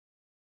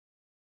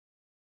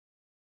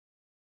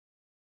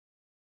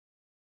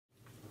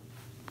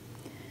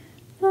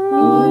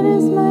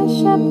is my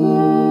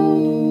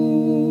shepherd.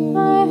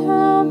 I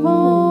have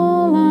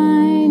all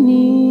I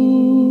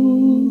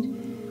need.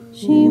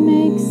 She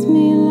makes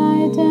me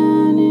lie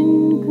down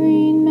in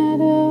green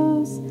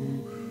meadows.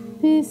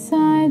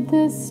 Beside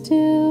the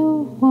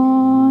still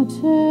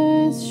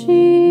waters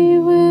she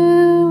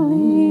will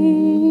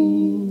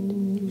lead.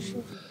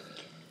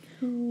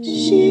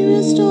 She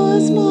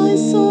restores my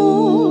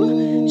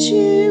soul.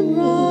 She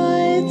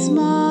rights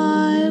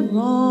my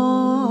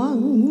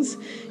wrongs.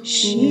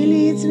 She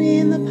leads me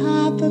in the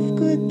path of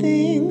good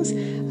things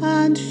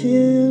and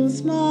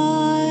fills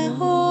my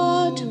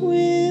heart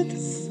with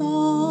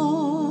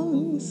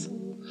songs.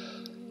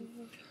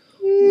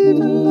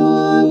 Even though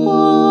I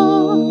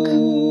walk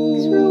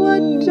through a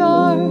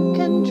dark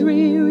and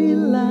dreary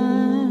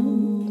land,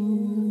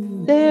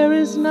 there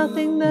is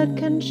nothing that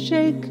can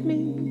shake me.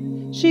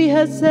 She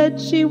has said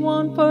she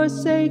won't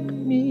forsake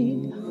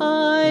me.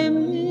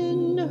 I'm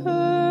in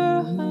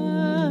her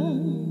hand.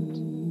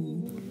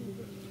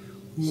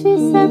 She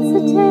sets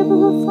the table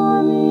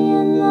before me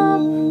in the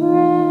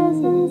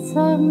presence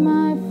of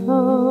my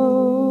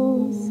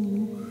foes.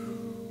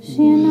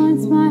 She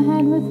anoints my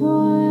head with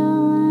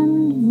oil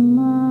and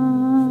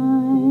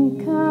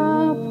my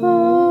cup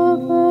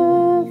overflows.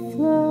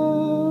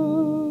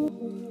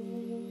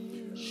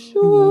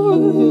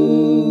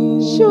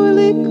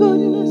 Surely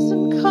goodness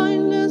and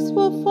kindness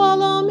will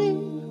follow me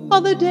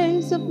all the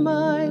days of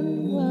my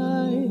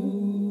life,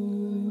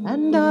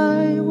 and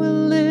I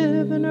will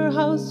live in her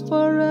house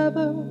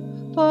forever,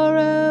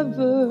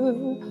 forever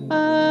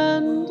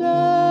and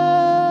ever.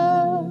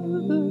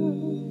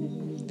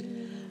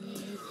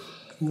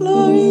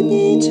 Glory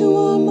be to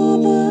our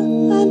Mother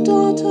and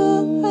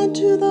Daughter and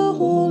to the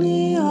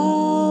Holy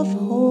of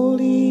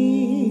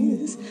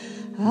Holies,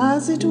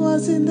 as it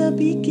was in the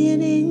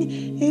beginning,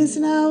 is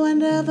now,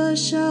 and ever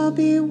shall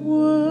be,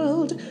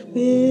 world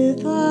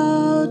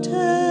without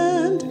end.